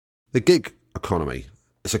The gig economy.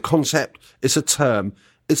 It's a concept, it's a term,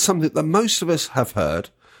 it's something that most of us have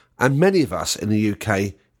heard and many of us in the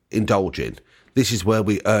UK indulge in. This is where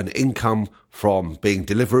we earn income from being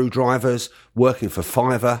delivery drivers, working for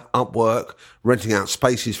Fiverr, Upwork, renting out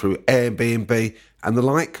spaces through Airbnb and the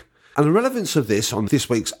like. And the relevance of this on this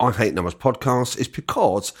week's I Hate Numbers podcast is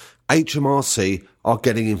because HMRC are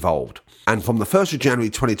getting involved. And from the 1st of January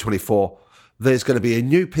 2024, there's going to be a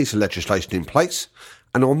new piece of legislation in place.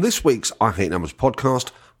 And on this week's I Hate Numbers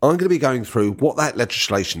podcast, I'm going to be going through what that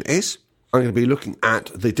legislation is. I'm going to be looking at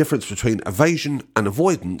the difference between evasion and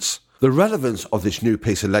avoidance, the relevance of this new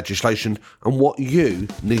piece of legislation, and what you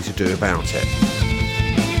need to do about it.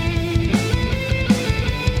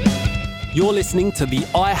 You're listening to the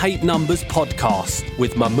I Hate Numbers podcast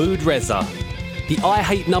with Mahmood Reza. The I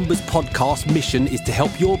Hate Numbers podcast mission is to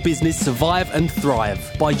help your business survive and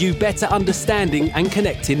thrive by you better understanding and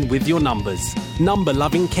connecting with your numbers.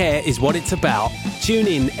 Number-loving care is what it's about. Tune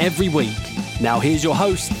in every week. Now here's your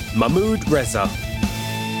host, Mahmood Reza.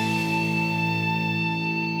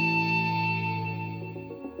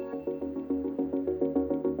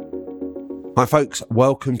 Hi folks,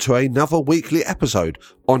 welcome to another weekly episode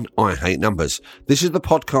on I Hate Numbers. This is the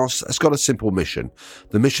podcast that's got a simple mission.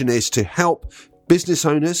 The mission is to help business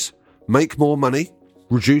owners make more money,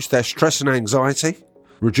 reduce their stress and anxiety,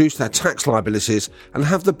 reduce their tax liabilities, and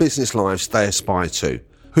have the business lives they aspire to.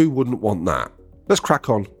 Who wouldn't want that? Let's crack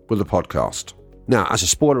on with the podcast. Now, as a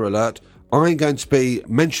spoiler alert, I'm going to be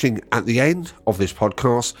mentioning at the end of this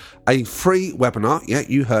podcast a free webinar, yeah,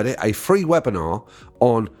 you heard it, a free webinar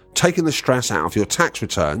on taking the stress out of your tax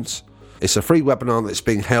returns. It's a free webinar that's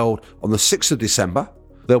being held on the 6th of December.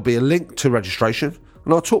 There'll be a link to registration,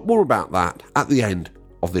 and I'll talk more about that at the end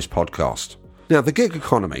of this podcast. Now, the gig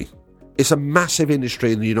economy is a massive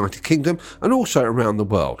industry in the United Kingdom and also around the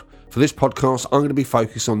world. For this podcast, I'm going to be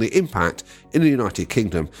focused on the impact in the United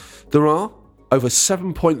Kingdom. There are over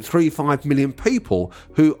 7.35 million people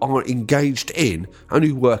who are engaged in and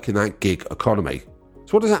who work in that gig economy.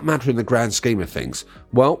 So what does that matter in the grand scheme of things?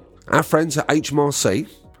 Well, our friends at HMRC,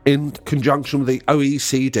 in conjunction with the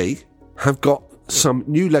OECD, have got some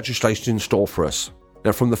new legislation in store for us.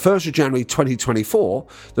 Now, from the 1st of January 2024,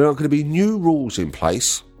 there are going to be new rules in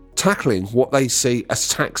place tackling what they see as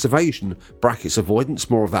tax evasion brackets avoidance,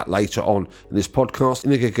 more of that later on in this podcast, in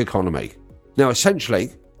the gig economy. Now, essentially,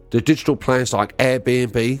 the digital players like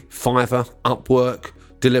Airbnb, Fiverr, Upwork,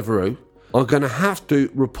 Deliveroo are going to have to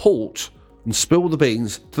report and spill the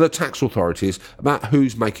beans to the tax authorities about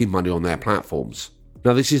who's making money on their platforms.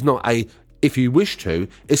 Now, this is not a if you wish to,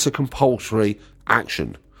 it's a compulsory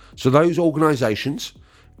action. So those organisations,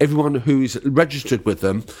 everyone who is registered with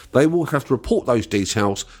them, they will have to report those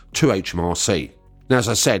details to HMRC. Now, as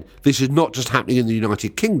I said, this is not just happening in the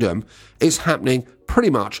United Kingdom, it's happening pretty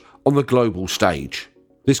much on the global stage.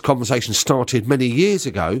 This conversation started many years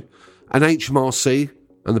ago, and HMRC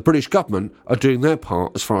and the British government are doing their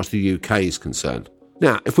part as far as the UK is concerned.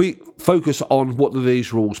 Now, if we focus on what do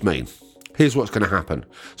these rules mean, here's what's going to happen.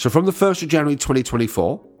 So from the 1st of January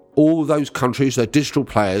 2024, all those countries, their digital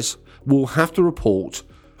players, will have to report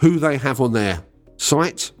who they have on their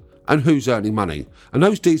site and who's earning money. And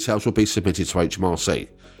those details will be submitted to HMRC.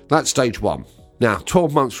 That's stage one. Now,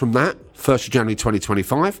 12 months from that, 1st of January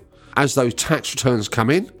 2025, as those tax returns come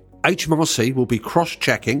in, HMRC will be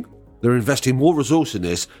cross-checking. They're investing more resource in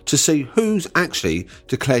this to see who's actually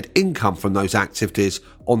declared income from those activities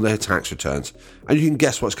on their tax returns. And you can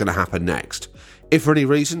guess what's going to happen next. If for any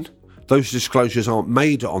reason those disclosures aren't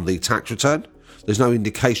made on the tax return, there's no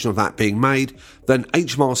indication of that being made, then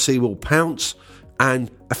HMRC will pounce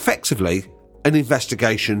and effectively an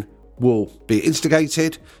investigation will be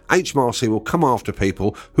instigated. HMRC will come after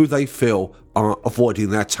people who they feel are avoiding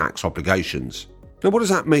their tax obligations. Now, what does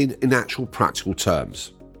that mean in actual practical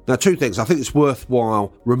terms? Now, two things. I think it's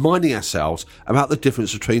worthwhile reminding ourselves about the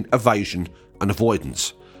difference between evasion and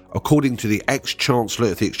avoidance. According to the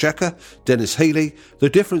ex-Chancellor of the Exchequer, Denis Healey, the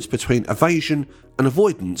difference between evasion and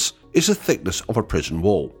avoidance is the thickness of a prison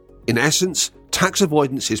wall. In essence, tax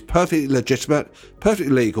avoidance is perfectly legitimate,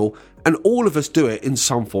 perfectly legal, and all of us do it in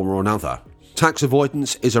some form or another. Tax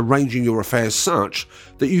avoidance is arranging your affairs such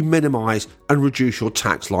that you minimise and reduce your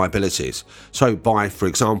tax liabilities. So by, for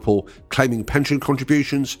example, claiming pension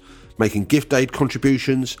contributions, making gift aid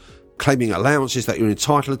contributions, claiming allowances that you're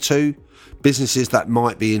entitled to, businesses that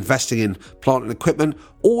might be investing in plant and equipment,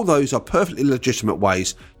 all those are perfectly legitimate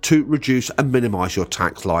ways to reduce and minimise your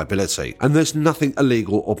tax liability. And there's nothing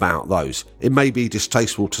illegal about those. It may be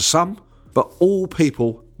distasteful to some, but all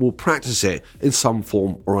people will practice it in some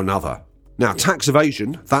form or another. Now, tax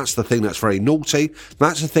evasion, that's the thing that's very naughty.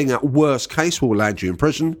 That's the thing that worst case will land you in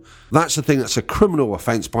prison. That's the thing that's a criminal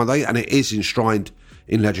offence, by the way, and it is enshrined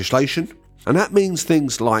in legislation. And that means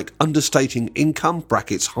things like understating income,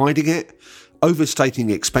 brackets hiding it, overstating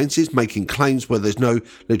expenses, making claims where there's no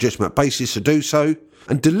legitimate basis to do so,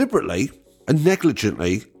 and deliberately and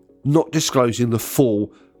negligently not disclosing the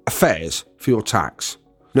full affairs for your tax.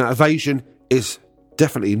 Now, evasion is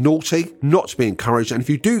definitely naughty, not to be encouraged, and if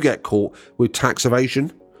you do get caught with tax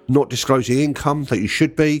evasion, not disclosing income that you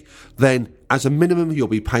should be, then as a minimum you'll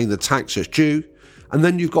be paying the tax that's due, and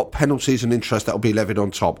then you've got penalties and interest that will be levied on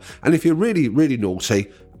top. And if you're really, really naughty,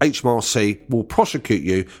 HMRC will prosecute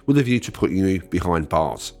you with a view to putting you behind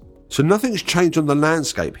bars. So nothing's changed on the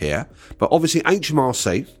landscape here, but obviously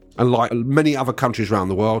HMRC, and like many other countries around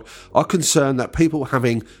the world, are concerned that people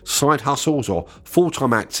having side hustles or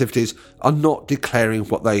full-time activities are not declaring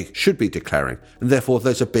what they should be declaring, and therefore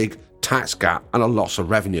there's a big tax gap and a loss of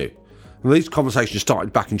revenue. And these conversations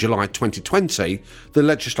started back in July 2020. The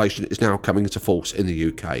legislation is now coming into force in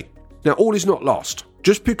the UK. Now, all is not lost.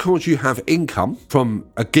 Just because you have income from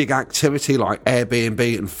a gig activity like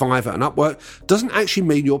Airbnb and Fiverr and Upwork doesn't actually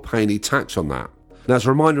mean you're paying any tax on that. Now, as a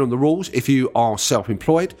reminder on the rules, if you are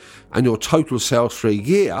self-employed and your total sales for a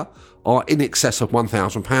year are in excess of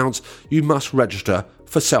 £1,000, you must register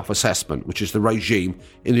for self-assessment, which is the regime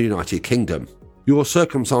in the United Kingdom. Your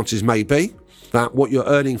circumstances may be that what you're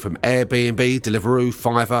earning from Airbnb, Deliveroo,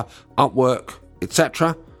 Fiverr, Upwork,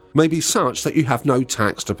 etc. may be such that you have no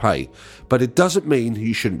tax to pay, but it doesn't mean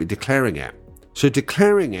you shouldn't be declaring it. So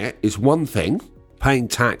declaring it is one thing, paying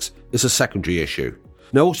tax is a secondary issue.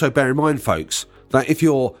 Now also bear in mind, folks, that if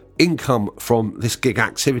your income from this gig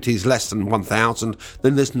activity is less than 1,000,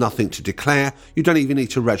 then there's nothing to declare. You don't even need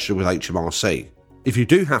to register with HMRC. If you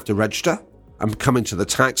do have to register and come into the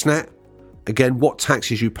tax net, again, what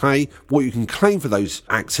taxes you pay, what you can claim for those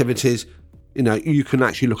activities, you can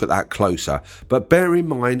actually look at that closer. But bear in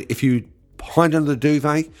mind, if you hide under the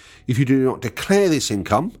duvet, if you do not declare this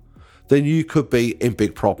income, then you could be in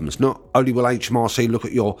big problems. Not only will HMRC look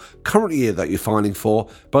at your current year that you're filing for,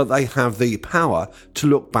 but they have the power to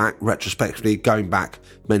look back retrospectively, going back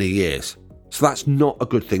many years. So that's not a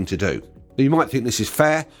good thing to do. You might think this is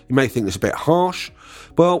fair, you may think this is a bit harsh.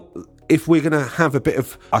 Well, if we're going to have a bit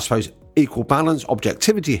of, I suppose, equal balance,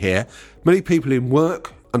 objectivity here, many people in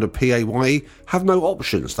work under PAYE have no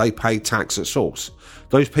options. They pay tax at source.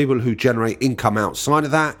 Those people who generate income outside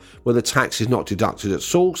of that, where the tax is not deducted at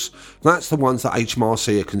source, that's the ones that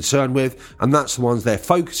HMRC are concerned with, and that's the ones they're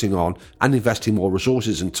focusing on and investing more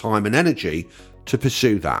resources and time and energy to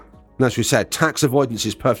pursue that. And as we said, tax avoidance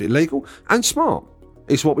is perfectly legal and smart.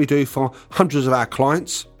 It's what we do for hundreds of our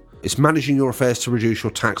clients. It's managing your affairs to reduce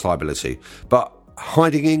your tax liability. But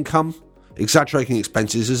hiding income, exaggerating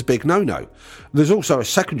expenses is a big no-no. There's also a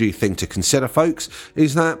secondary thing to consider, folks,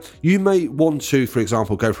 is that you may want to, for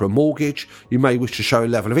example, go for a mortgage. You may wish to show a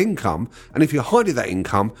level of income, and if you're hiding that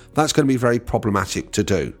income, that's going to be very problematic to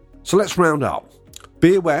do. So let's round up.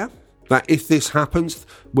 Be aware that if this happens,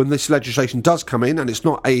 when this legislation does come in, and it's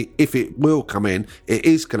not a if it will come in, it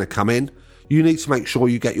is going to come in, you need to make sure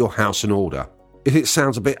you get your house in order. If it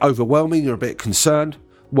sounds a bit overwhelming, you're a bit concerned,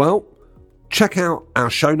 well, check out our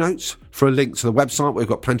show notes for a link to the website. We've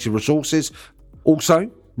got plenty of resources.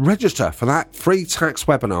 Also, register for that free tax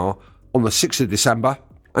webinar on the 6th of December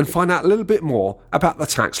and find out a little bit more about the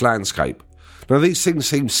tax landscape. Now, these things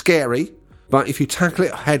seem scary, but if you tackle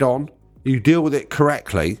it head on, you deal with it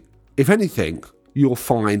correctly, if anything, you'll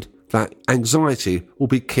find that anxiety will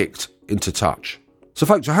be kicked into touch. So,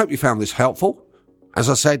 folks, I hope you found this helpful. As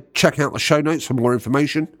I said, check out the show notes for more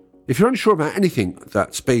information. If you're unsure about anything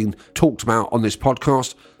that's been talked about on this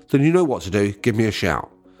podcast, then you know what to do. Give me a shout.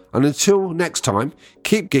 And until next time,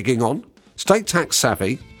 keep gigging on, stay tax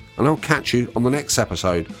savvy, and I'll catch you on the next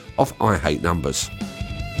episode of I Hate Numbers.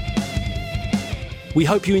 We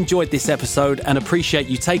hope you enjoyed this episode and appreciate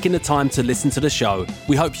you taking the time to listen to the show.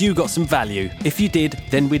 We hope you got some value. If you did,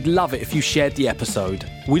 then we'd love it if you shared the episode.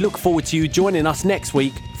 We look forward to you joining us next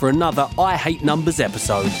week for another I Hate Numbers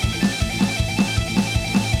episode.